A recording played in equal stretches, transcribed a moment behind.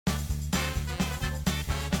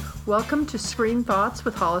Welcome to Screen Thoughts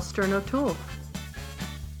with Hollister and O'Toole.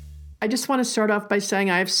 I just want to start off by saying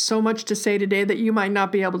I have so much to say today that you might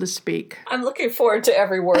not be able to speak. I'm looking forward to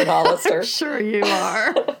every word, Hollister. I'm sure you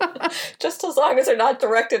are. Just as long as they're not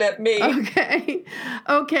directed at me.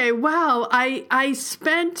 Okay. Wow. I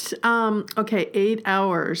spent 8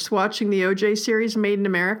 hours watching the OJ series Made in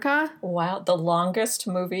America. Wow, the longest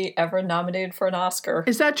movie ever nominated for an Oscar.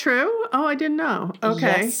 Is that true? Oh, I didn't know.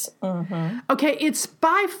 Okay. Yes. Mm-hmm. Okay, it's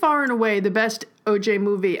by far and away the best OJ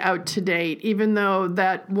movie out to date, even though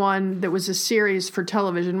that one that was a series for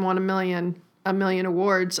television won a million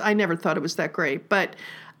awards. I never thought it was that great, but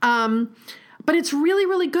it's really,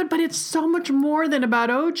 really good, but it's so much more than about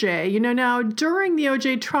OJ. You know, now, during the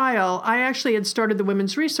OJ trial, I actually had started the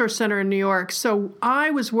Women's Resource Center in New York, so I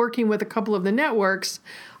was working with a couple of the networks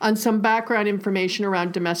on some background information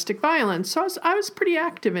around domestic violence. So I was pretty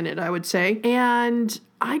active in it, I would say, and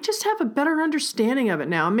I just have a better understanding of it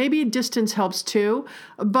now. Maybe distance helps too,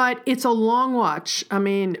 but it's a long watch. I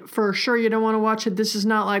mean, for sure, you don't want to watch it. This is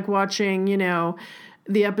not like watching,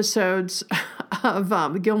 the episodes of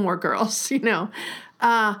the Gilmore Girls,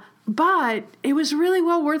 but it was really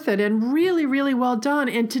well worth it and really, really well done.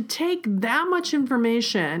 And to take that much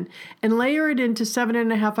information and layer it into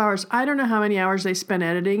 7.5 hours, I don't know how many hours they spent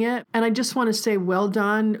editing it. And I just want to say, well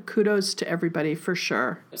done. Kudos to everybody for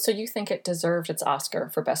sure. So you think it deserved its Oscar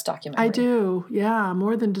for Best Documentary? I do. Yeah,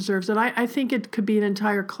 more than deserves it. I think it could be an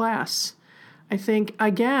entire class. I think,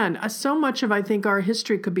 again, so much of, our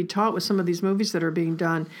history could be taught with some of these movies that are being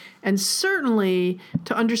done. And certainly,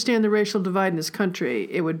 to understand the racial divide in this country,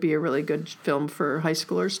 it would be a really good film for high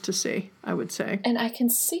schoolers to see, I would say. And I can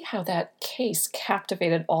see how that case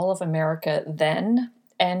captivated all of America then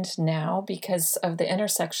and now because of the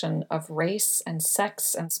intersection of race and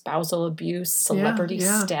sex and spousal abuse, celebrity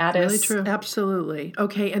status. Really true. Absolutely.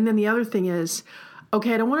 Okay, and then the other thing is,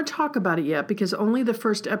 okay, I don't want to talk about it yet because only the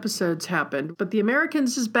first episodes happened. But The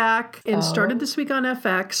Americans is back and started this week on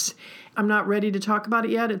FX. I'm not ready to talk about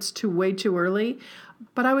it yet. It's way too early.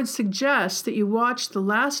 But I would suggest that you watch the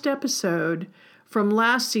last episode from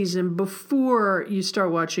last season before you start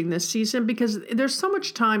watching this season because there's so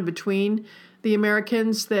much time between The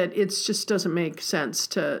Americans that it just doesn't make sense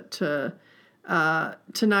to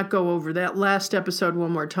not go over that last episode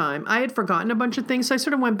one more time. I had forgotten a bunch of things, so I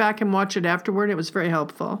sort of went back and watched it afterward, and it was very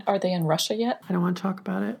helpful. Are they in Russia yet? I don't want to talk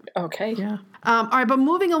about it. Okay. Yeah. All right, but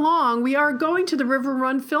moving along, we are going to the River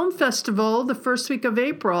Run Film Festival the first week of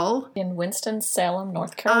April. In Winston-Salem,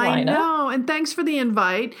 North Carolina. I know, and thanks for the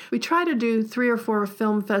invite. We try to do 3 or 4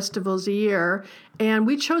 film festivals a year, and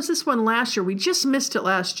we chose this one last year. We just missed it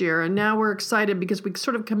last year, and now we're excited because we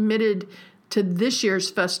sort of committed to this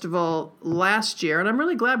year's festival last year. And I'm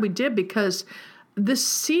really glad we did because the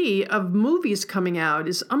sea of movies coming out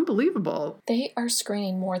is unbelievable. They are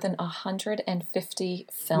screening more than 150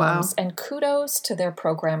 films. Wow. And kudos to their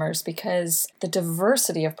programmers because the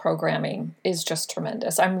diversity of programming is just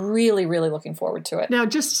tremendous. I'm really, really looking forward to it. Now,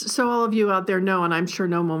 just so all of you out there know, and I'm sure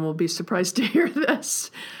no one will be surprised to hear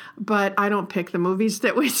this, but I don't pick the movies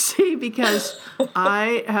that we see because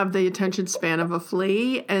I have the attention span of a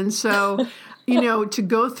flea. And so, to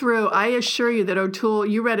go through, I assure you that O'Toole,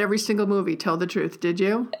 you read every single movie, tell the truth, did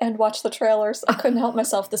you? And watch the trailers. I couldn't help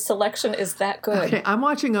myself. The selection is that good. Okay, I'm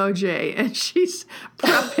watching OJ, and she's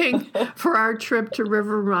prepping for our trip to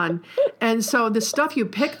River Run. And so the stuff you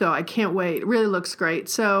pick, though, I can't wait. It really looks great.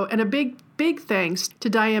 So, and a big thanks to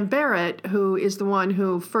Diane Barrett, who is the one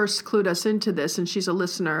who first clued us into this, and she's a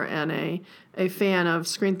listener and a fan of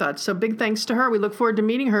Screen Thoughts. So big thanks to her. We look forward to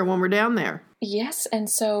meeting her when we're down there. Yes, and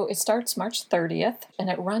so it starts March 30th,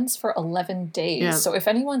 and it runs for 11 days. Yeah. So if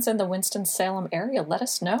anyone's in the Winston-Salem area, let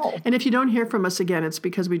us know. And if you don't hear from us again, it's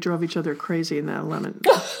because we drove each other crazy in that 11.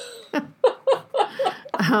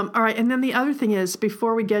 All right, and then the other thing is,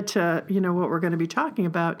 before we get to, what we're going to be talking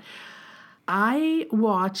about, I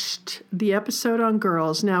watched the episode on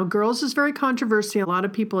Girls. Now, Girls is very controversial. A lot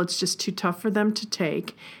of people, it's just too tough for them to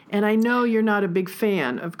take. And I know you're not a big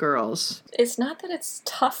fan of Girls. It's not that it's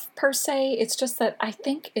tough per se. It's just that I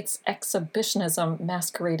think it's exhibitionism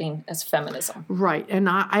masquerading as feminism. Right. And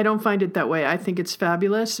I don't find it that way. I think it's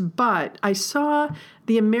fabulous. But I saw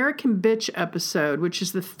the American Bitch episode, which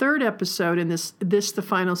is the 3rd episode in this the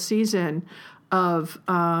final season of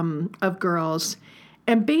Girls.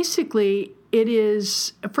 And basically, it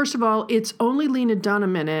is, first of all, it's only Lena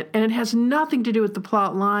Dunham in it, and it has nothing to do with the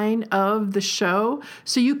plot line of the show.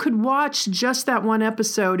 So you could watch just that one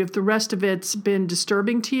episode if the rest of it's been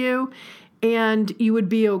disturbing to you. and you would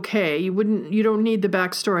be okay. You don't need the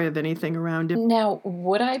backstory of anything around it. Now,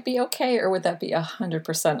 would I be okay, or would that be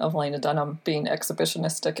 100% of Lena Dunham being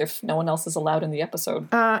exhibitionistic if no one else is allowed in the episode?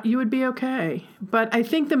 You would be okay. But I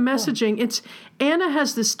think the messaging, Anna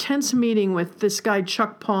has this tense meeting with this guy,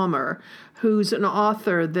 Chuck Palmer, who's an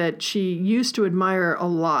author that she used to admire a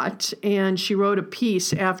lot, and she wrote a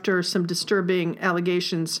piece after some disturbing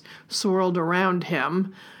allegations swirled around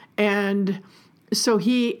him. And so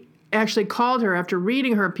he actually called her after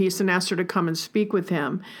reading her piece and asked her to come and speak with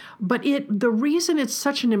him. But the reason it's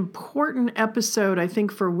such an important episode, I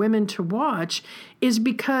think, for women to watch is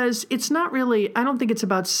because it's not really, I don't think it's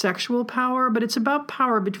about sexual power, but it's about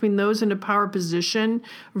power between those in a power position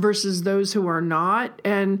versus those who are not.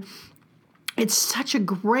 And it's such a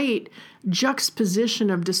great juxtaposition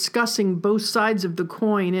of discussing both sides of the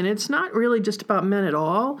coin. And it's not really just about men at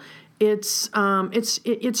all. It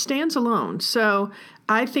stands alone. So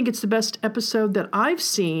I think it's the best episode that I've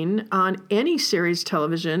seen on any series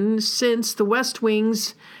television since the West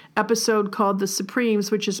Wing's episode called The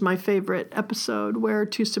Supremes, which is my favorite episode, where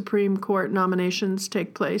 2 Supreme Court nominations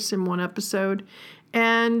take place in one episode.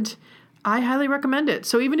 And I highly recommend it.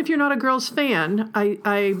 So even if you're not a Girls fan,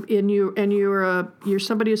 you're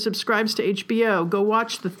somebody who subscribes to HBO, go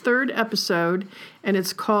watch the 3rd episode, and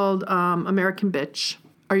it's called American Bitch.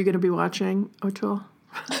 Are you going to be watching, O'Toole?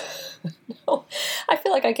 No, I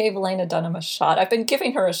feel like I gave Lena Dunham a shot. I've been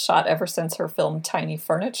giving her a shot ever since her film Tiny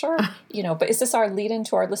Furniture. But is this our lead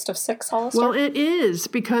into our list of 6, Hollister? Well, it is,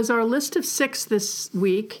 because our list of 6 this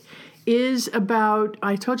week is about,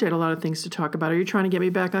 I told you I had a lot of things to talk about. Are you trying to get me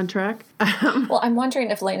back on track? Well, I'm wondering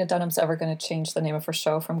if Lena Dunham's ever going to change the name of her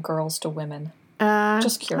show from Girls to Women.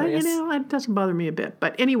 Just curious. It doesn't bother me a bit.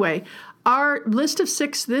 But anyway, our list of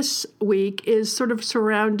 6 this week is sort of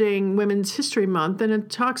surrounding Women's History Month, and it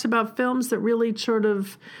talks about films that really sort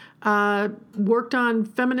of worked on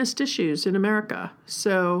feminist issues in America.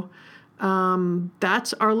 So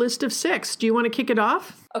that's our list of 6. Do you want to kick it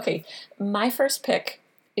off? Okay, my first pick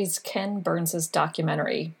is Ken Burns'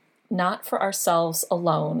 documentary, Not for Ourselves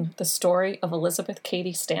Alone, the story of Elizabeth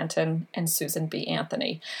Cady Stanton and Susan B.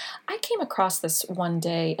 Anthony. I came across this one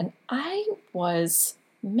day, and I was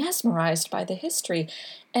mesmerized by the history.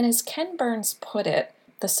 And as Ken Burns put it,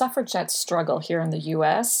 the suffragette struggle here in the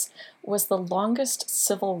U.S. was the longest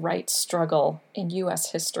civil rights struggle in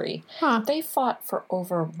U.S. history. They fought for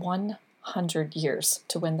over 100 years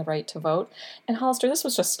to win the right to vote. And Hollister, this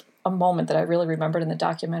was just a moment that I really remembered in the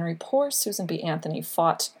documentary. Poor Susan B. Anthony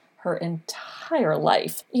fought her entire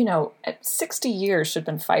life. At 60 years she'd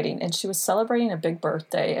been fighting, and she was celebrating a big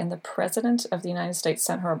birthday, and the President of the United States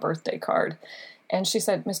sent her a birthday card. And she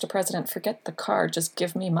said, "Mr. President, forget the card, just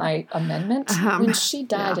give me my amendment." When she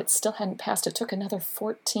died, It still hadn't passed. It took another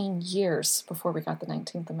 14 years before we got the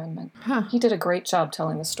 19th Amendment. He did a great job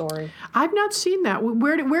telling the story. I've not seen that.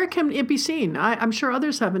 Where can it be seen? I'm sure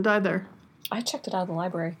others haven't either. I checked it out of the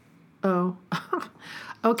library. Oh.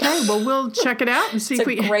 Okay, well, we'll check it out and see if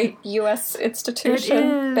we... It's a great U.S. institution. It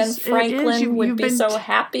is. Ben Franklin would be so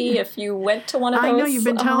happy if you went to one of those. I know, you've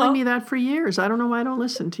been telling me that for years. I don't know why I don't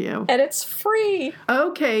listen to you. And it's free.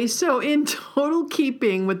 Okay, so in total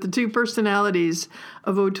keeping with the 2 personalities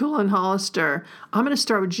of O'Toole and Hollister, I'm going to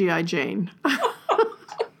start with G.I. Jane.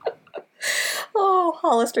 Oh,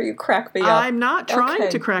 Hollister, you crack me up. I'm not trying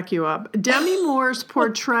to crack you up. Demi Moore's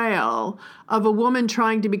portrayal of a woman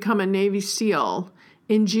trying to become a Navy SEAL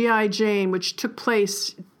in G.I. Jane, which took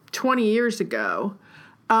place 20 years ago,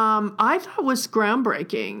 I thought was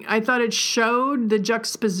groundbreaking. I thought it showed the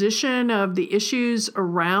juxtaposition of the issues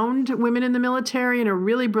around women in the military in a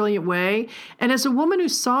really brilliant way. And as a woman who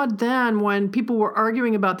saw it then when people were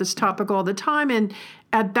arguing about this topic all the time, and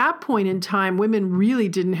at that point in time, women really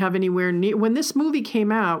didn't have anywhere near, when this movie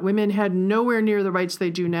came out, women had nowhere near the rights they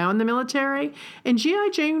do now in the military. And G.I.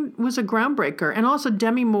 Jane was a groundbreaker. And also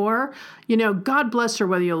Demi Moore, God bless her,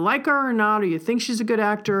 whether you like her or not, or you think she's a good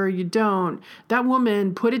actor or you don't, that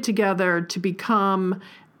woman put it together to become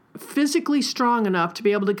physically strong enough to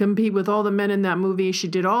be able to compete with all the men in that movie. She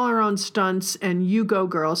did all her own stunts, and you go,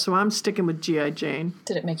 girl. So I'm sticking with G.I. Jane.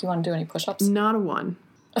 Did it make you want to do any push-ups? Not a one.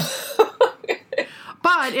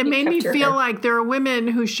 But it made me feel like there are women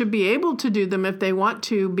who should be able to do them if they want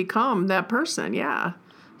to become that person. Yeah.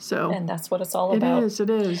 And that's what it's all about. It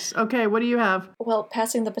is. Okay, what do you have? Well,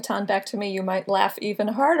 passing the baton back to me, you might laugh even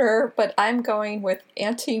harder, but I'm going with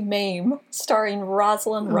Auntie Mame, starring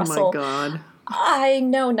Rosalind Russell. Oh, my God. I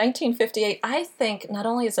know, 1958. I think not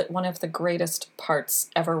only is it one of the greatest parts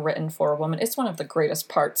ever written for a woman, it's one of the greatest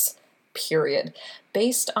parts, period.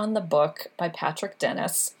 Based on the book by Patrick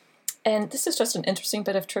Dennis. And this is just an interesting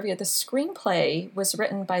bit of trivia. The screenplay was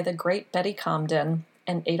written by the great Betty Comden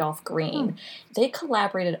and Adolph Green. They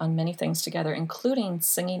collaborated on many things together, including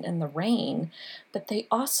Singing in the Rain, but they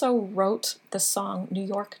also wrote the song New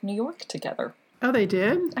York, New York together. Oh, they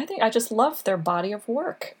did? I just love their body of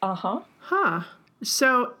work. Huh.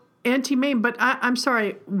 So Auntie Mame, but I'm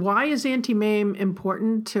sorry, why is Auntie Mame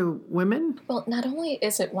important to women? Well, not only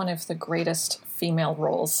is it one of the greatest female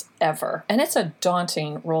roles ever, and it's a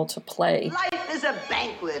daunting role to play. Life is a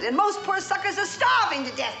banquet, and most poor suckers are starving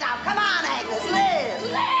to death. Now, come on, Agnes,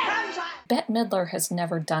 live! Bette Midler has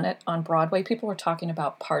never done it on Broadway. People were talking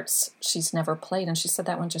about parts she's never played, and she said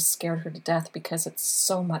that one just scared her to death because it's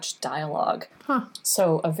so much dialogue.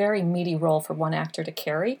 So a very meaty role for one actor to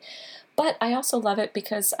carry. But I also love it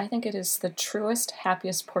because I think it is the truest,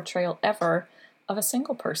 happiest portrayal ever of a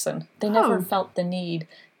single person. They never felt the need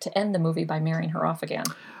to end the movie by marrying her off again.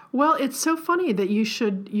 Well, it's so funny that you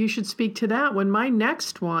should speak to that when my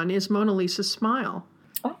next one is Mona Lisa's Smile.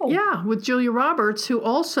 Oh. Yeah, with Julia Roberts, who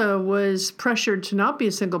also was pressured to not be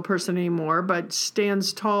a single person anymore, but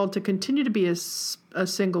stands tall to continue to be a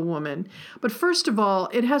single woman. But first of all,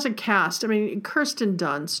 it has a cast. I mean, Kirsten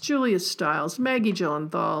Dunst, Julia Stiles, Maggie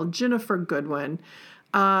Gyllenhaal, Ginnifer Goodwin,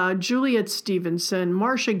 Juliet Stevenson,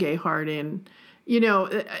 Marcia Gay Harden.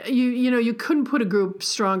 You couldn't put a group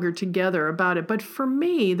stronger together about it. But for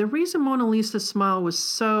me, the reason Mona Lisa's Smile was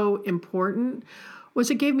so important was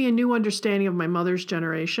it gave me a new understanding of my mother's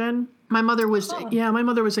generation. My mother was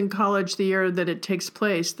in college the year that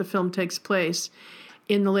the film takes place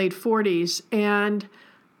in the late 40s. And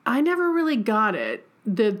I never really got it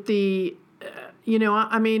that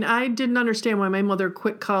I didn't understand why my mother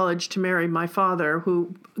quit college to marry my father,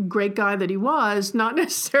 who, great guy that he was, not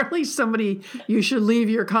necessarily somebody you should leave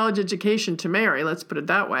your college education to marry, let's put it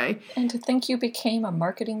that way. And to think you became a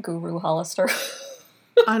marketing guru, Hollister.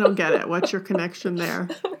 I don't get it. What's your connection there?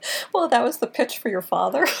 Well, that was the pitch for your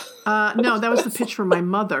father. No, that was the pitch for my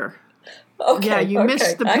mother. Okay, yeah, you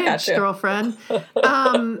missed the pitch, girlfriend.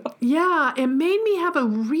 It made me have a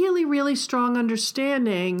really, really strong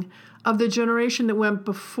understanding of the generation that went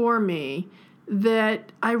before me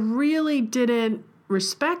that I really didn't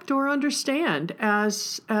respect or understand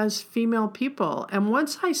as female people. And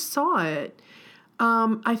once I saw it,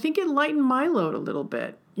 I think it lightened my load a little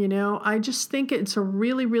bit. I just think it's a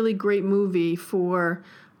really, really great movie for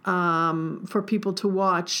people to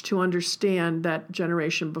watch to understand that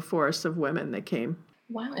generation before us of women that came.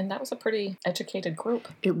 Wow, and that was a pretty educated group.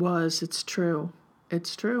 It was. It's true.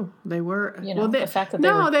 It's true. They were. The fact that they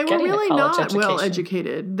were really not education. Well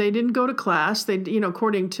educated. They didn't go to class. They,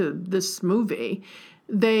 according to this movie,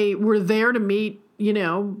 they were there to meet,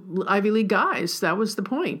 Ivy League guys. That was the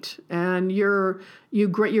point. And your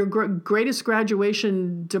greatest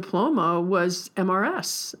graduation diploma was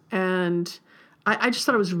MRS. And I just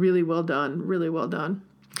thought it was really well done. Really well done.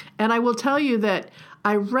 And I will tell you that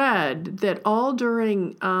I read that all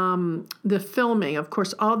during the filming, of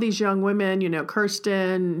course, all these young women,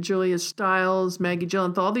 Kirsten, Julia Stiles, Maggie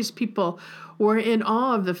Gyllenhaal, all these people were in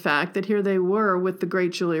awe of the fact that here they were with the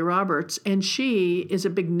great Julia Roberts. And she is a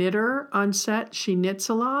big knitter on set. She knits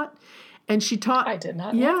a lot. And she taught... I did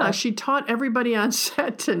not know that. She taught everybody on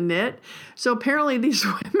set to knit. So apparently these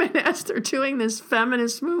women, as they're doing this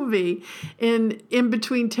feminist movie, in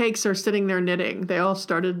between takes are sitting there knitting. They all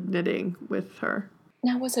started knitting with her.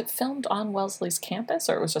 Now, was it filmed on Wellesley's campus,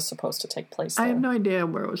 or it was just supposed to take place there? I have no idea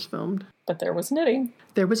where it was filmed. But there was knitting.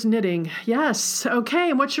 There was knitting, yes. Okay,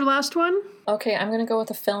 and what's your last one? Okay, I'm going to go with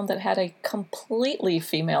a film that had a completely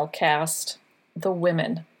female cast, The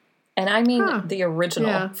Women. And I mean the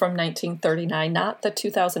original from 1939, not the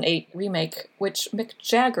 2008 remake, which Mick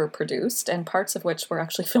Jagger produced, and parts of which were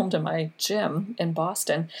actually filmed in my gym in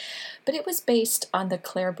Boston. But it was based on the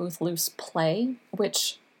Clare Boothe Luce play,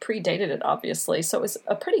 which predated it, obviously. So it was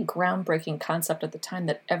a pretty groundbreaking concept at the time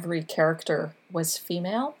that every character was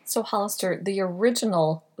female. So Hollister, the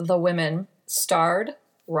original The Women starred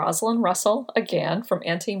Rosalind Russell, again, from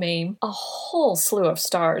Auntie Mame, a whole slew of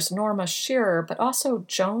stars, Norma Shearer, but also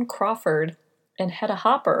Joan Crawford and Hedda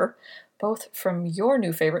Hopper, both from your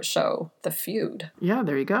new favorite show, The Feud. Yeah,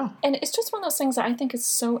 there you go. And it's just one of those things that I think is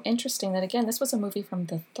so interesting that, again, this was a movie from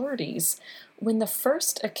the 30s. When the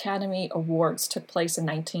first Academy Awards took place in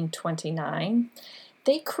 1929,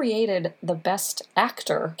 they created the Best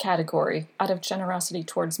Actor category out of generosity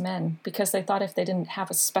towards men because they thought if they didn't have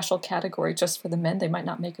a special category just for the men, they might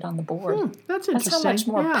not make it on the board. That's interesting. That's how much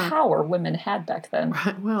more power women had back then.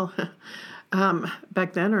 Right. Well,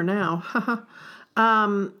 back then or now.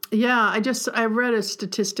 I read a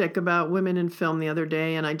statistic about women in film the other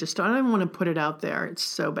day, and I don't want to put it out there. It's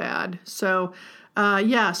so bad. So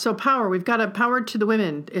So power. We've got a power to the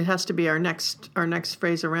women. It has to be our next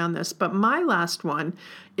phrase around this. But my last one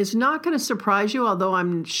is not going to surprise you, although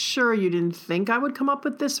I'm sure you didn't think I would come up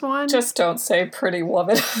with this one. Just don't say Pretty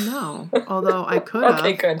Woman. No, although I could have.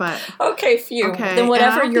 Okay, good. But, okay, phew. Okay. Then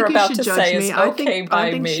whatever you're about to say is okay by me.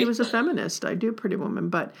 I think she was a feminist. I do, Pretty Woman.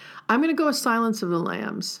 But I'm going to go with Silence of the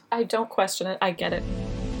Lambs. I don't question it. I get it.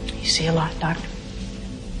 You see a lot, Doctor.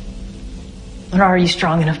 But are you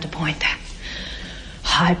strong enough to point that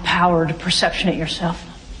high-powered perception at yourself?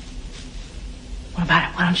 What about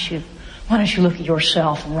it? Why don't you look at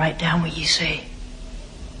yourself and write down what you see?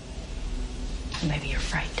 Maybe you're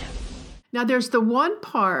afraid to. Now, there's the one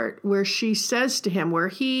part where she says to him, where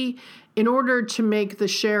he, in order to make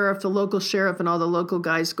the local sheriff and all the local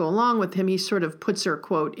guys go along with him, he sort of puts her,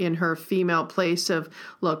 quote, in her female place of,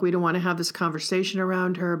 look, we don't want to have this conversation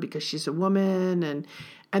around her because she's a woman.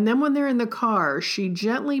 And then when they're in the car, she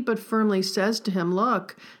gently but firmly says to him,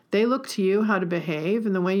 look, they look to you how to behave,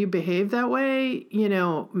 and the way you behave that way,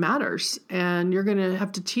 matters. And you're going to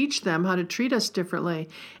have to teach them how to treat us differently.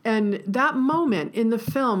 And that moment in the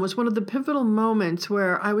film was one of the pivotal moments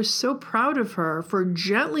where I was so proud of her for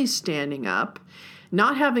gently standing up,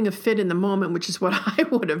 not having a fit in the moment, which is what I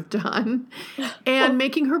would have done, and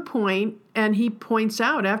making her point. And he points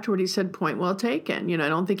out afterward, he said, point well taken. I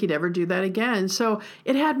don't think he'd ever do that again. So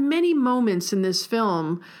it had many moments in this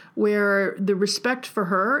film where the respect for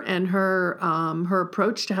her and her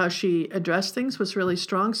approach to how she addressed things was really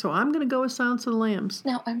strong. So I'm going to go with Silence of the Lambs.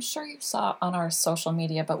 Now, I'm sure you saw on our social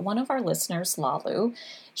media, but one of our listeners, Lalu,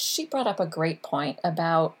 she brought up a great point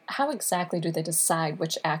about how exactly do they decide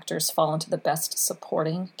which actors fall into the best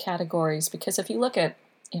supporting categories? Because if you look at,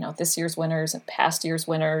 this year's winners and past year's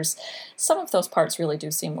winners, some of those parts really do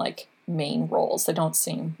seem like main roles. They don't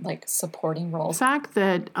seem like supporting roles. The fact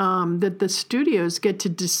that that the studios get to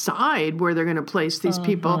decide where they're going to place these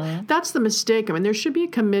people, that's the mistake. I mean, there should be a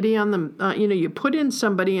committee on them. You put in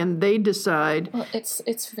somebody and they decide. Well,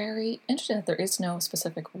 it's very interesting that there is no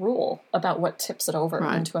specific rule about what tips it over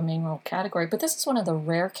into a main role category. But this is one of the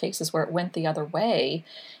rare cases where it went the other way.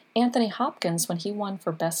 Anthony Hopkins, when he won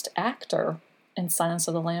for Best Actor in Silence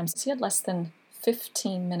of the Lambs, he had less than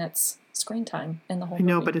 15 minutes screen time in the whole movie.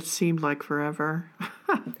 I know, but it seemed like forever.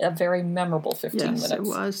 A very memorable 15 minutes. Yes, it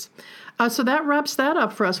was. So that wraps that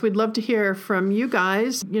up for us. We'd love to hear from you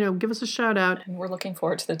guys. Give us a shout out. And we're looking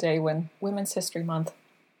forward to the day when Women's History Month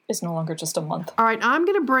is no longer just a month. All right, I'm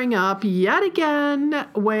going to bring up yet again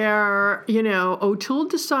where, O'Toole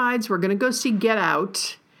decides we're going to go see Get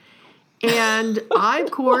Out. And I,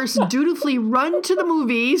 of course, dutifully run to the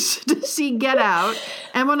movies to see Get Out.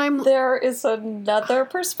 And when there is another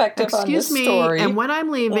perspective on this story. Excuse me. And when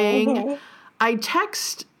I'm leaving, I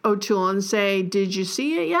text O'Toole and say, "Did you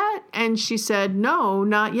see it yet?" And she said, "No,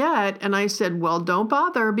 not yet." And I said, "Well, don't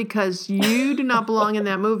bother because you do not belong in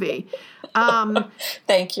that movie."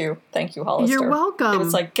 Thank you, Hollister. You're welcome. It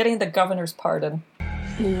was like getting the governor's pardon.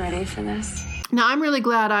 Are you ready for this? Now, I'm really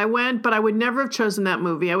glad I went, but I would never have chosen that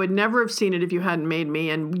movie. I would never have seen it if you hadn't made me.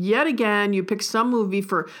 And yet again, you picked some movie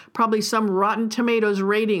for probably some Rotten Tomatoes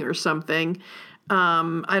rating or something.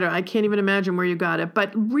 I can't even imagine where you got it.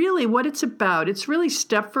 But really, what it's about, it's really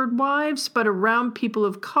Stepford Wives, but around people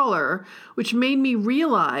of color, which made me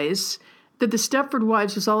realize that the Stepford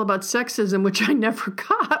Wives was all about sexism, which I never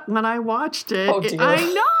got when I watched it. Oh, dear. I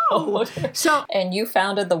know. So, and you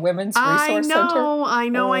founded the Women's Resource Center? I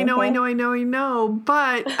know.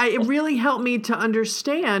 But it really helped me to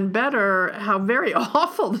understand better how very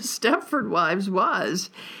awful the Stepford Wives was.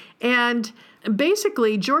 And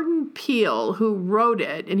basically, Jordan Peele, who wrote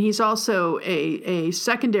it, and he's also a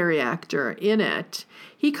secondary actor in it,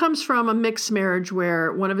 he comes from a mixed marriage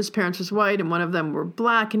where one of his parents was white and one of them were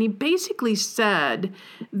black. And he basically said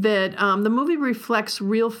that the movie reflects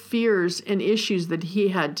real fears and issues that he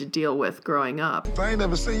had to deal with growing up. I ain't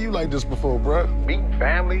never seen you like this before, bruh. Meeting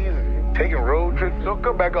families, taking road trips. Don't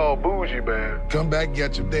come back all bougie, man. Come back,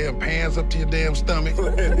 get your damn pants up to your damn stomach.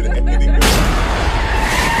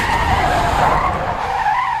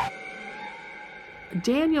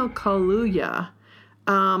 Daniel Kaluuya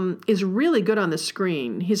is really good on the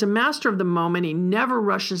screen. He's a master of the moment. He never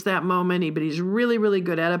rushes that moment, but he's really, really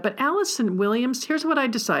good at it. But Allison Williams, here's what I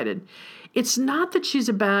decided. It's not that she's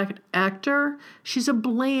a bad actor. She's a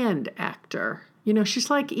bland actor. She's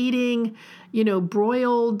like eating,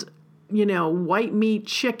 broiled, white meat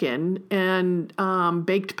chicken and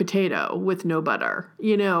baked potato with no butter,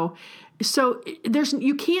 So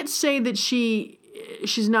you can't say that she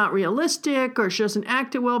she's not realistic or she doesn't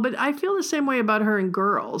act it well, but I feel the same way about her in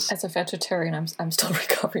Girls. As a vegetarian, I'm still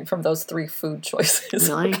recovering from those 3 food choices.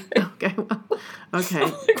 Really? Okay. Well,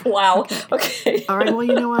 okay. Wow. Okay. All right. Well,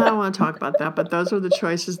 you know what? I don't want to talk about that, but those are the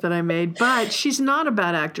choices that I made. But she's not a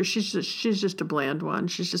bad actor. She's just a bland one.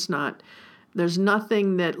 She's just not. There's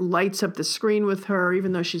nothing that lights up the screen with her,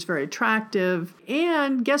 even though she's very attractive.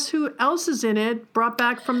 And guess who else is in it? Brought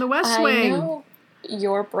back from the West Wing. I know.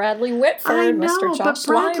 You're Bradley Whitford, I know, Mr. Josh but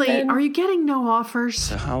Bradley, Lyman. are you getting no offers?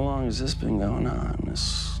 So how long has this been going on,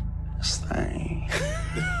 this thing?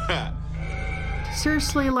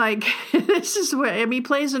 Seriously, like, this is where, I mean, he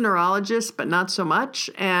plays a neurologist, but not so much.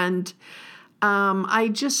 And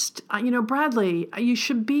Bradley, you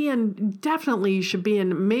should be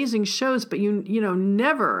in amazing shows, but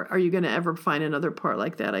never are you going to ever find another part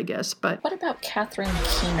like that, I guess. But what about Catherine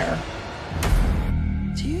Keener?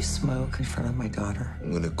 Do you smoke in front of my daughter?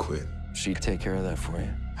 I'm gonna quit. She'd take care of that for you.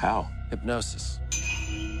 How? Hypnosis.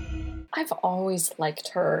 I've always liked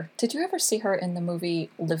her. Did you ever see her in the movie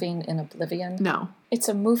Living in Oblivion? No. It's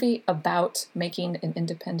a movie about making an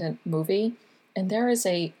independent movie. And there is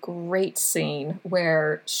a great scene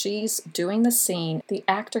where she's doing the scene. The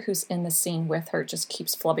actor who's in the scene with her just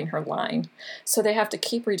keeps flubbing her line. So they have to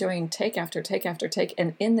keep redoing take after take after take.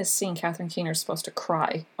 And in this scene, Catherine Keener is supposed to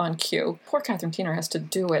cry on cue. Poor Catherine Keener has to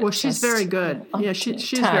do it. Well, she's very good. Yeah, she's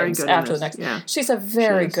very good. After in this. the next, yeah. She's a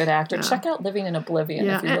very good actor. Yeah. Check out Living in Oblivion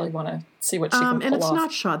if you really want to see what she can pull and it's off.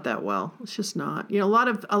 not shot that well. It's just not. A lot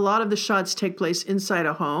of the shots take place inside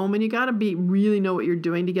a home, and you got to really know what you're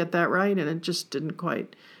doing to get that right. And it just didn't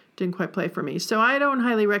quite play for me. So I don't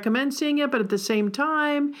highly recommend seeing it. But at the same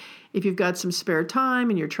time, if you've got some spare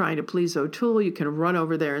time and you're trying to please O'Toole, you can run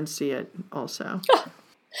over there and see it also.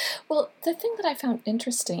 Well, the thing that I found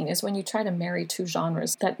interesting is when you try to marry 2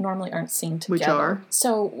 genres that normally aren't seen together. Which are?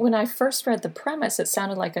 So when I first read the premise, it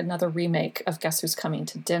sounded like another remake of Guess Who's Coming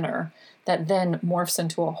to Dinner that then morphs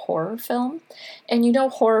into a horror film. And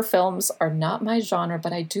horror films are not my genre,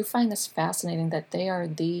 but I do find this fascinating that they are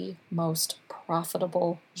the most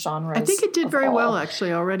profitable genres. I think it did very well,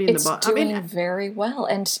 actually, already in the box. It's doing very well.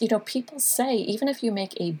 And, people say, even if you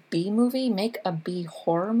make a B movie, make a B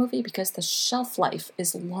horror movie, because the shelf life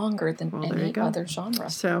is longer than any other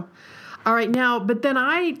genre. So, all right, now, but then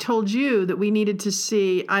I told you that we needed to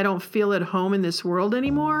see I Don't Feel at Home in This World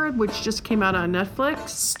Anymore, which just came out on Netflix.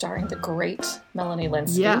 Starring the great Melanie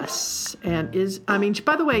Lynskey. Yes, and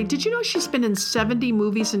by the way, did you know she's been in 70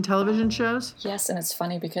 movies and television shows? Yes, and it's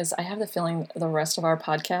funny because I have the feeling the rest of our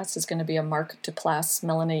podcast is going to be a Mark Duplass,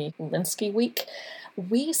 Melanie Lynskey week.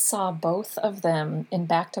 We saw both of them in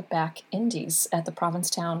back-to-back indies at the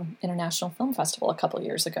Provincetown International Film Festival a couple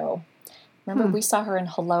years ago. Remember, we saw her in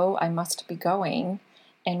Hello, I Must Be Going,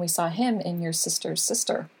 and we saw him in Your Sister's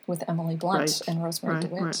Sister with Emily Blunt and Rosemary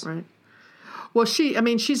DeWitt. Right. Well,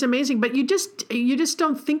 she's amazing, but you just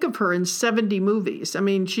don't think of her in 70 movies. I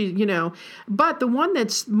mean, but the one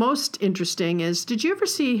that's most interesting is, did you ever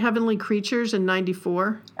see Heavenly Creatures in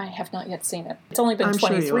 94? I have not yet seen it. It's only been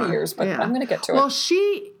 23 years, but I'm going to get to it. Well,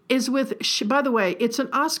 she is by the way, it's an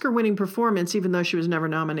Oscar-winning performance, even though she was never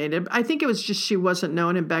nominated. I think it was just she wasn't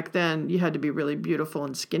known, and back then you had to be really beautiful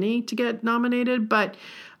and skinny to get nominated. But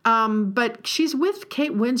she's with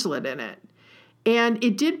Kate Winslet in it. And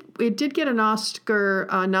it did get an Oscar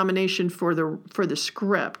nomination for the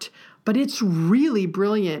script, but it's really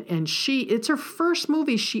brilliant. And it's her first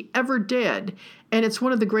movie she ever did, and it's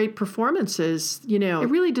one of the great performances. It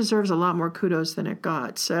really deserves a lot more kudos than it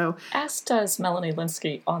got. So, as does Melanie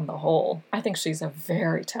Lynskey on the whole. I think she's a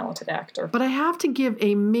very talented actor. But I have to give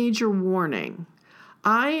a major warning.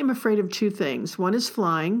 I am afraid of 2 things. One is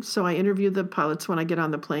flying, so I interview the pilots when I get on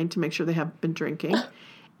the plane to make sure they haven't been drinking.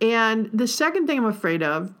 And the second thing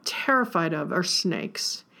I'm terrified of, are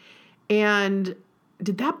snakes. And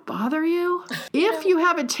did that bother you? If you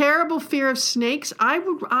have a terrible fear of snakes,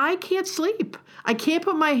 I can't sleep. I can't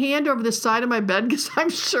put my hand over the side of my bed because I'm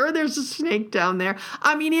sure there's a snake down there.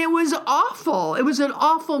 I mean, it was awful. It was an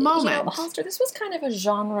awful moment. Hollister, this was kind of a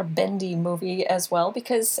genre-bendy movie as well,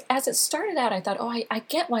 because as it started out, I thought, I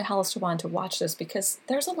get why Hollister wanted to watch this, because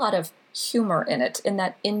there's a lot of humor in it, in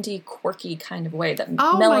that indie, quirky kind of way that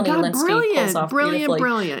Melanie Lynskey pulls off beautifully.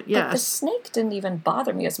 Brilliant, yes. But the snake didn't even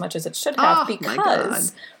bother me as much as it should have,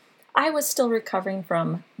 because I was still recovering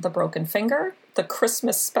from the broken finger, the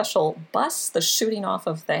Christmas special bus, the shooting off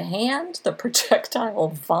of the hand, the projectile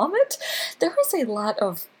vomit. There was a lot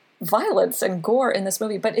of violence and gore in this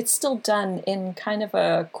movie, but it's still done in kind of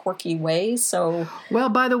a quirky way. So, well,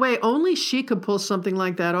 by the way, only she could pull something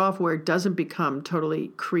like that off where it doesn't become totally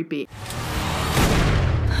creepy.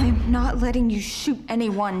 I'm not letting you shoot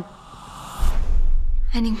anyone.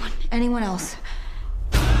 Anyone else.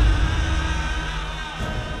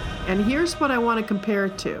 And here's what I want to compare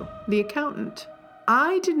it to. The Accountant.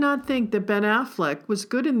 I did not think that Ben Affleck was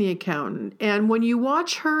good in The Accountant. And when you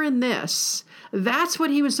watch her in this, that's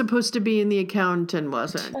what he was supposed to be in The Accountant and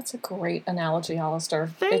wasn't. That's a great analogy, Hollister.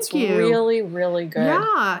 Thank you. It's really, really good.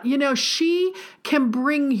 Yeah. She can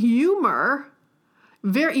bring humor,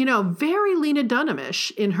 very Lena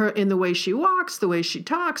Dunham-ish in the way she walks, the way she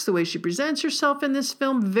talks, the way she presents herself in this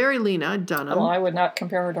film. Very Lena Dunham. Well, I would not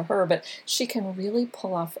compare her to her, but she can really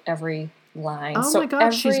pull off every line. Oh my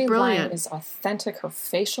God, she's brilliant. Every line is authentic. Her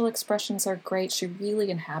facial expressions are great. She really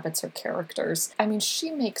inhabits her characters. I mean,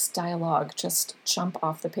 she makes dialogue just jump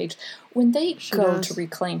off the page. When they go to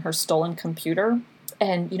reclaim her stolen computer,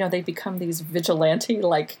 and, they become these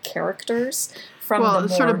vigilante-like characters from the more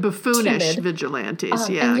sort of buffoonish timid, vigilantes.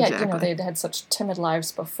 and yet, exactly. They'd had such timid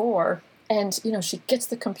lives before. And, she gets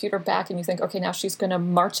the computer back, and you think, okay, now she's going to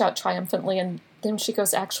march out triumphantly, and then she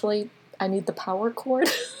goes, actually, I need the power cord.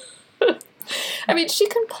 I mean, she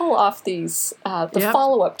can pull off these,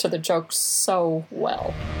 follow-up to the jokes so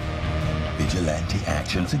well. Vigilante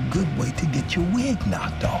action's a good way to get your wig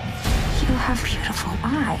knocked off. You have beautiful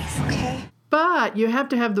eyes, okay? But you have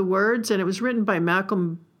to have the words, and it was written by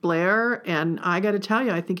Malcolm Blair, and I got to tell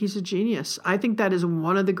you, I think he's a genius. I think that is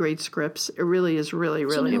one of the great scripts. It really is really,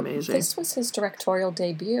 really amazing. This was his directorial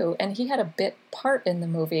debut, and he had a bit part in the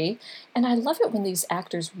movie, and I love it when these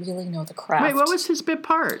actors really know the craft. Wait, what was his bit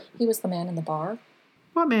part? He was the man in the bar.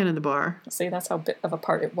 What man in the bar? See, that's how bit of a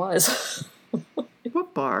part it was.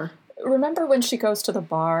 What bar? Remember when she goes to the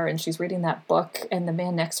bar and she's reading that book, and the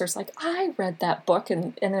man next to her's like, I read that book,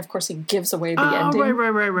 and then of course he gives away the ending.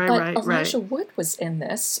 Right. Elijah Wood was in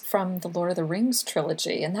this from the Lord of the Rings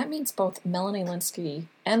trilogy, and that means both Melanie Lynskey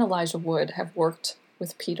and Elijah Wood have worked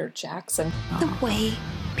with Peter Jackson. The way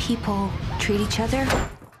people treat each other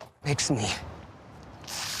makes me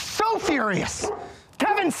so furious.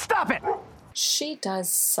 Kevin, stop it! She does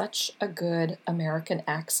such a good American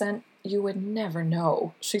accent. You would never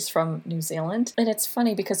know she's from New Zealand. And it's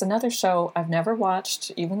funny because another show I've never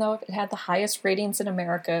watched, even though it had the highest ratings in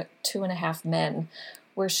America, 2.5 Men,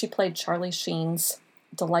 where she played Charlie Sheen's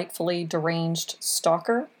delightfully deranged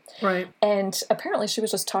stalker. Right. And apparently she was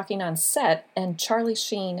just talking on set, and Charlie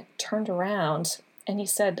Sheen turned around and he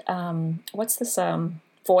said, what's this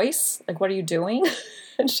voice? Like, what are you doing?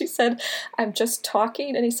 And she said, I'm just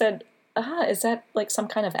talking. And he said, is that like some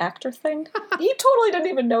kind of actor thing? He totally didn't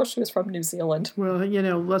even know she was from New Zealand. Well,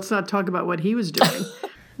 let's not talk about what he was doing.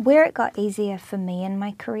 Where it got easier for me in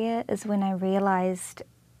my career is when I realized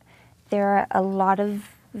there are a lot of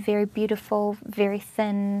very beautiful, very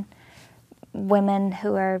thin women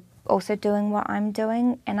who are also doing what I'm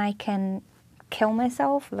doing, and I can kill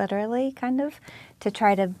myself, literally, kind of, to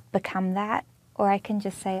try to become that. Or I can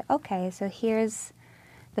just say, okay, so here's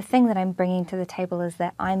the thing that I'm bringing to the table is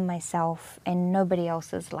that I'm myself and nobody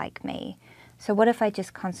else is like me. So what if I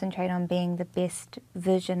just concentrate on being the best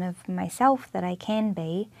version of myself that I can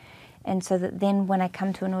be, and so that then when I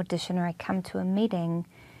come to an audition or I come to a meeting,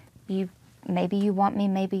 maybe you want me,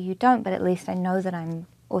 maybe you don't, but at least I know that I'm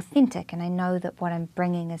authentic and I know that what I'm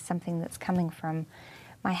bringing is something that's coming from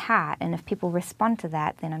my heart. And if people respond to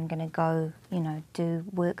that, then I'm going to go, do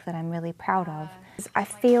work that I'm really proud of. I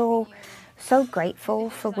feel so grateful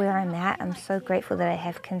for where I'm at. I'm so grateful that I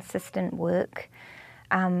have consistent work.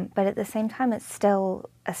 But at the same time, it's still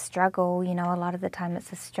a struggle. A lot of the time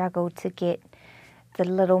it's a struggle to get the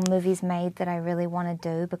little movies made that I really want to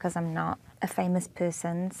do because I'm not a famous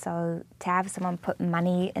person. So to have someone put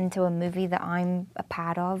money into a movie that I'm a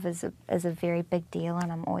part of is a very big deal,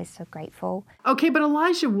 and I'm always so grateful. Okay, but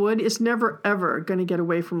Elijah Wood is never, ever going to get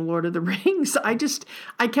away from Lord of the Rings. I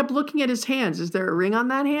kept looking at his hands. Is there a ring on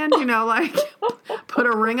that hand? Put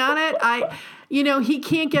a ring on it? He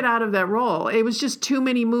can't get out of that role. It was just too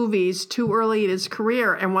many movies too early in his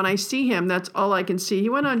career. And when I see him, that's all I can see. He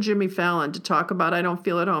went on Jimmy Fallon to talk about I don't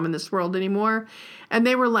feel at home in this world anymore. And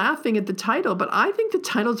they were laughing at the title, but I think the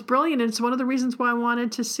title's brilliant, and it's one of the reasons why I wanted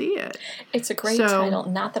to see it. It's a great title.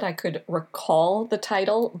 Not that I could recall the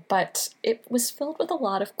title, but it was filled with a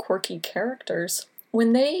lot of quirky characters.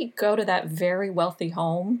 When they go to that very wealthy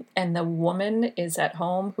home and the woman is at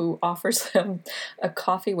home who offers them a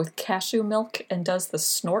coffee with cashew milk and does the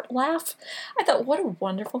snort laugh, I thought, what a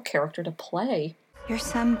wonderful character to play. Your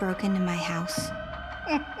son broke into my house.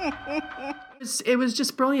 It was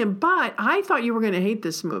just brilliant, but I thought you were going to hate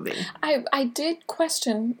this movie. I did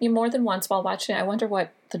question you more than once while watching it. I wonder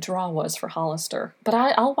what the draw was for Hollister. But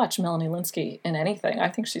I'll watch Melanie Lynskey in anything. I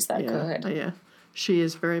think she's that good. Yeah. She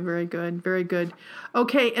is very, very good. Very good.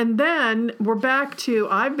 Okay, and then we're back to,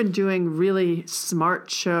 I've been doing really smart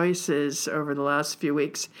choices over the last few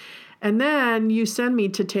weeks. And then you send me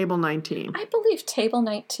to Table 19. I believe Table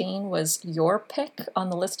 19 was your pick on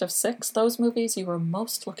the list of 6. Those movies you were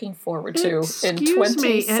most looking forward to in 2017. Excuse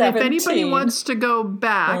me, and if anybody wants to go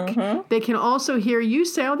back, they can also hear you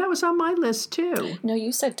say, oh, that was on my list too. No,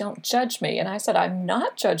 you said don't judge me. And I said, I'm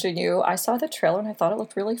not judging you. I saw the trailer and I thought it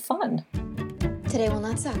looked really fun. Today will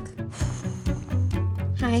not suck.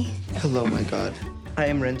 Hi. Hello, my God. I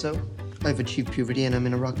am Renzo. I've achieved puberty and I'm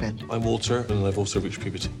in a rock band. I'm Walter, and I've also reached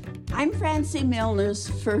puberty. I'm Francie Milner's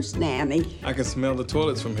first nanny. I can smell the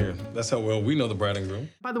toilets from here. That's how well we know the bride and groom.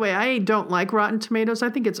 By the way, I don't like Rotten Tomatoes. I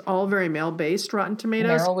think it's all very male-based, Rotten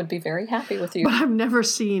Tomatoes. Meryl would be very happy with you. But I've never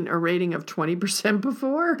seen a rating of 20%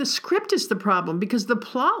 before. The script is the problem because the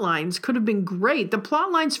plot lines could have been great. The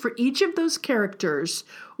plot lines for each of those characters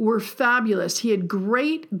were fabulous. He had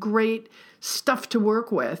great stuff to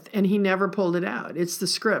work with, and he never pulled it out. It's the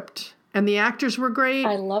script. And the actors were great.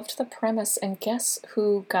 I loved the premise, and guess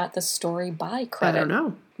who got the story by credit? I don't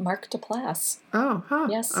know. Mark Duplass. Oh, huh.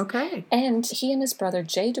 Yes. Okay. And he and his brother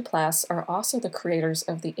Jay Duplass are also the creators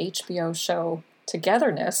of the HBO show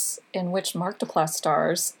Togetherness, in which Mark Duplass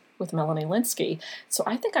stars with Melanie Lynskey. So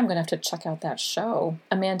I think I'm going to have to check out that show.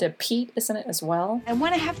 Amanda Peet is in it as well. I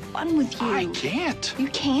want to have fun with you. I can't. You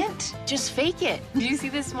can't? Just fake it. Do you see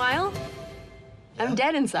this smile? I'm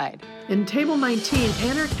dead inside. In Table 19,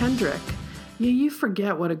 Anna Kendrick. You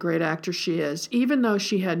forget what a great actor she is. Even though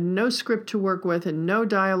she had no script to work with and no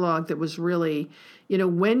dialogue that was really,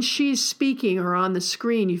 when she's speaking or on the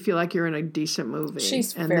screen, you feel like you're in a decent movie.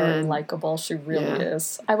 She's very likable. She really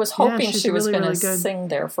is. I was hoping she was going to sing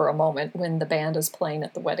there for a moment when the band is playing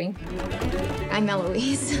at the wedding. I'm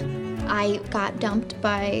Eloise. I got dumped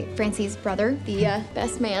by Francie's brother, the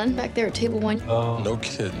best man, back there at Table 1. Oh, no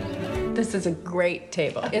kidding. This is a great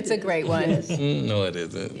table. It's a great one. Yes. No, it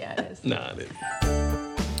isn't. Yeah, it is. Nah, it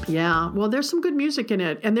isn't. Yeah, well, there's some good music in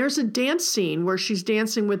it. And there's a dance scene where she's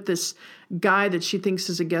dancing with this guy that she thinks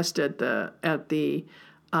is a guest at the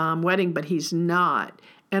wedding, but he's not.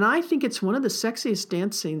 And I think it's one of the sexiest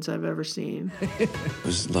dance scenes I've ever seen. It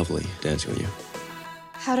was lovely dancing with you.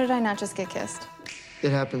 How did I not just get kissed?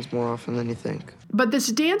 It happens more often than you think. But this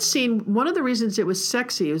dance scene, one of the reasons it was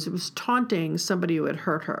sexy is it was taunting somebody who had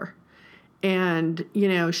hurt her. And,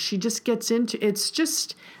 she just gets into, it's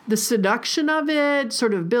just the seduction of it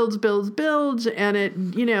sort of builds. And it,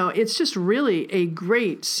 it's just really a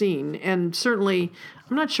great scene. And certainly,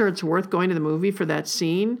 I'm not sure it's worth going to the movie for that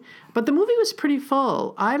scene, but the movie was pretty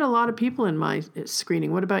full. I had a lot of people in my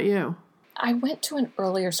screening. What about you? I went to an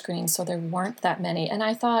earlier screening, so there weren't that many. And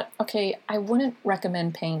I thought, okay, I wouldn't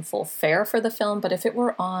recommend paying full fare for the film, but if it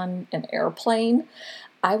were on an airplane,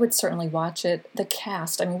 I would certainly watch it. The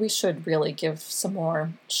cast, we should really give some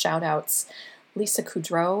more shout outs. Lisa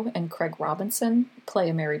Kudrow and Craig Robinson play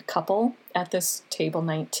a married couple at this Table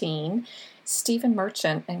 19. Stephen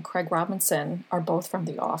Merchant and Craig Robinson are both from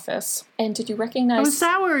The Office. And did you recognize... Oh, is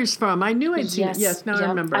that where he's from? I knew I'd seen it. Yes, now I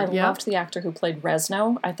remember. I loved the actor who played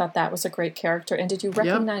Rezno. I thought that was a great character. And did you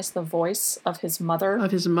recognize the voice of his mother?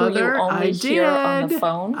 Of his mother? Who you only hear on the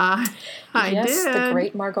phone? I yes, did. The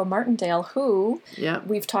great Margot Martindale, who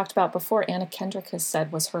we've talked about before, Anna Kendrick has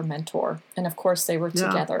said was her mentor. And of course, they were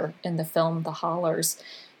together in the film The Hollers.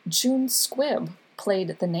 June Squibb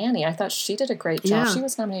played the nanny. I thought she did a great job. She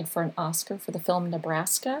was nominated for an Oscar for the film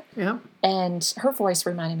Nebraska. And her voice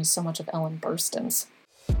reminded me so much of Ellen Burstyn's.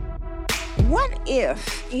 What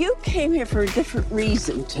if you came here for a different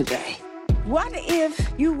reason today? What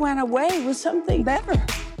if you went away with something better?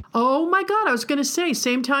 Oh my God, I was going to say,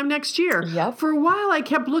 same time next year. For a while, I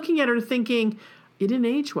kept looking at her thinking, you didn't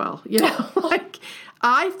age well.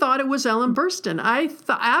 I thought it was Ellen Burstyn. I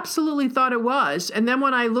absolutely thought it was. And then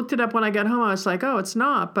when I looked it up when I got home, I was like, oh, it's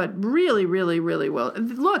not. But really, really, really well.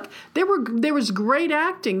 Look, there was great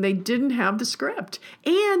acting. They didn't have the script.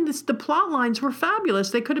 And the plot lines were fabulous.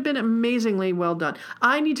 They could have been amazingly well done.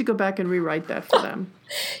 I need to go back and rewrite that for them.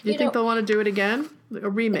 Do you think they'll want to do it again? A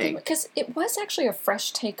remake? Because it was actually a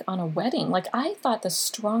fresh take on a wedding. I thought the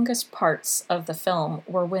strongest parts of the film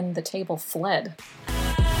were when the table fled.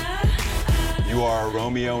 You are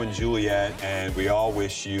Romeo and Juliet, and we all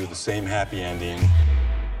wish you the same happy ending.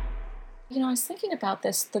 I was thinking about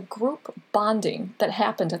this, the group bonding that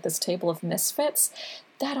happened at this table of misfits,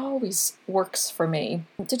 that always works for me.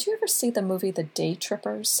 Did you ever see the movie The Day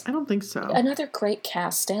Trippers? I don't think so. Another great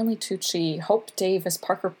cast, Stanley Tucci, Hope Davis,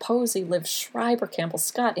 Parker Posey, Liv Schreiber, Campbell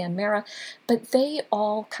Scott, Ann Mara, but they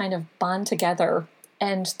all kind of bond together,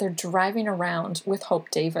 and they're driving around with Hope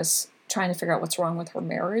Davis, trying to figure out what's wrong with her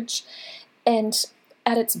marriage. And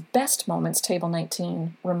at its best moments, Table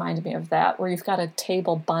 19 reminded me of that, where you've got a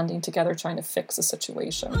table bonding together trying to fix a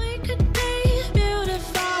situation. Do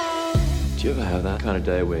you ever have that kind of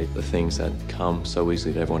day where the things that come so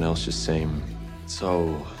easily to everyone else just seem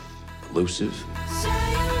so elusive?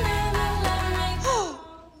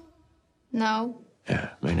 No. Yeah,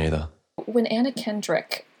 me neither. When Anna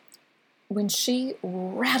Kendrick, when she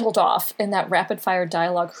rattled off in that rapid-fire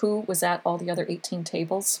dialogue who was at all the other 18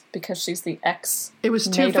 tables because she's the It was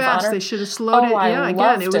too fast. They should have slowed it. Yeah,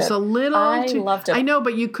 again, it was a little too... loved it. I know,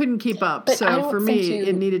 but you couldn't keep up. But so for me,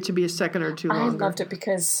 it needed to be a second or two longer. I loved it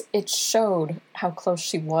because it showed how close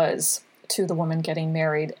she was to the woman getting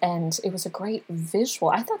married, and it was a great visual.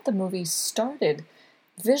 I thought the movie started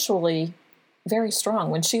visually very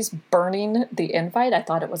strong. When she's burning the invite, I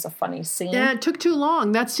thought it was a funny scene. Yeah, it took too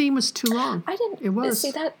long. That scene was too long. It was.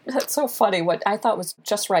 See, that's so funny. What I thought was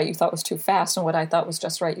just right, you thought was too fast, and what I thought was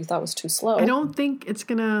just right, you thought was too slow. I don't think it's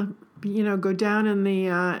gonna, go down in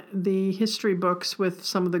the history books with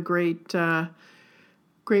some of the great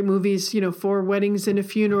movies. Four Weddings and a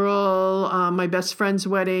Funeral, My Best Friend's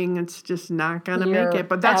Wedding. It's just not gonna make it.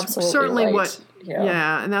 But that's certainly right. what.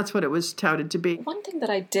 Yeah, and that's what it was touted to be. One thing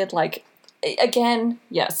that I did like. Again,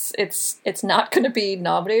 yes, it's not going to be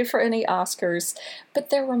nominated for any Oscars, but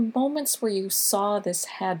there were moments where you saw this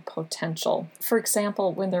had potential. For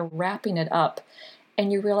example, when they're wrapping it up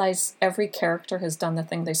and you realize every character has done the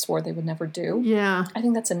thing they swore they would never do. Yeah. I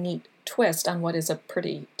think that's a neat twist on what is a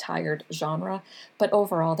pretty tired genre. But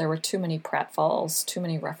overall, there were too many pratfalls, too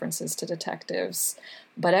many references to detectives.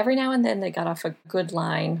 But every now and then they got off a good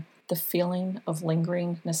line, the feeling of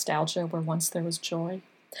lingering nostalgia where once there was joy.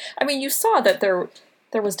 I mean, you saw that there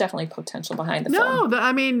was definitely potential behind the film. No,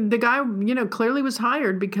 the guy, clearly was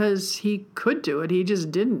hired because he could do it. He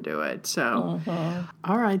just didn't do it. So,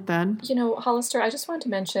 All right then. Hollister, I just wanted to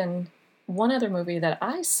mention one other movie that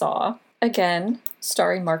I saw, again,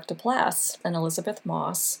 starring Mark Duplass and Elizabeth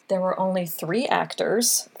Moss. There were only 3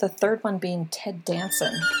 actors, the third one being Ted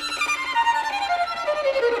Danson.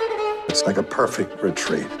 It's like a perfect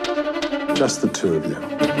retreat. Just the two of you.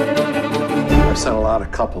 I've sent a lot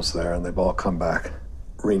of couples there, and they've all come back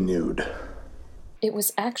renewed. It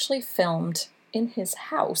was actually filmed in his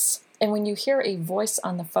house. And when you hear a voice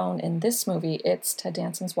on the phone in this movie, it's Ted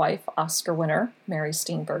Danson's wife, Oscar winner, Mary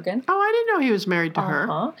Steenburgen. Oh, I didn't know he was married to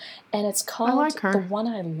her. And it's called The One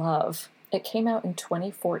I Love. It came out in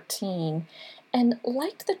 2014. And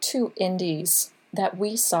like the 2 indies that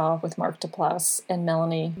we saw with Mark Duplass and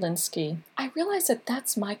Melanie Lynskey, I realized that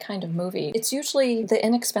that's my kind of movie. It's usually the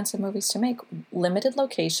inexpensive movies to make. Limited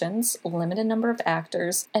locations, limited number of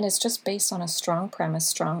actors, and it's just based on a strong premise,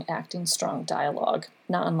 strong acting, strong dialogue.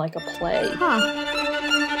 Not unlike a play.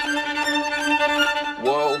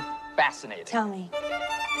 Whoa, fascinating. Tell me.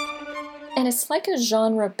 And it's like a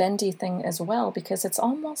genre-bendy thing as well, because it's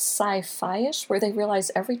almost sci-fi-ish, where they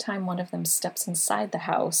realize every time one of them steps inside the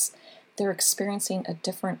house, they're experiencing a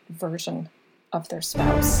different version of their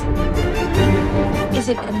spouse. Is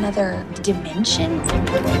it another dimension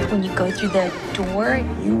when you go through the door?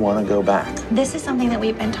 You want to go back. This is something that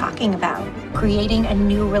we've been talking about, creating a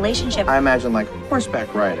new relationship. I imagine like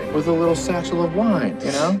horseback riding with a little satchel of wine,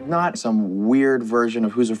 Not some weird version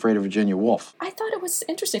of Who's Afraid of Virginia Woolf. I thought it was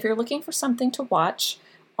interesting. If you're looking for something to watch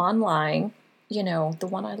online, The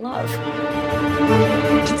One I Love.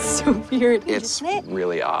 It's so weird. It's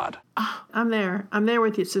really odd. Oh, I'm there. I'm there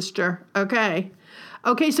with you, sister. Okay,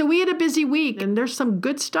 so we had a busy week, and there's some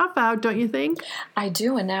good stuff out, don't you think? I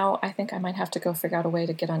do, and now I think I might have to go figure out a way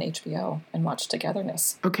to get on HBO and watch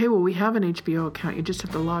Togetherness. Okay, well, we have an HBO account. You just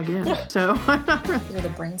have to log in. So You're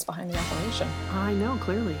the brains behind the operation. I know,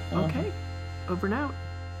 clearly. Okay, over and out.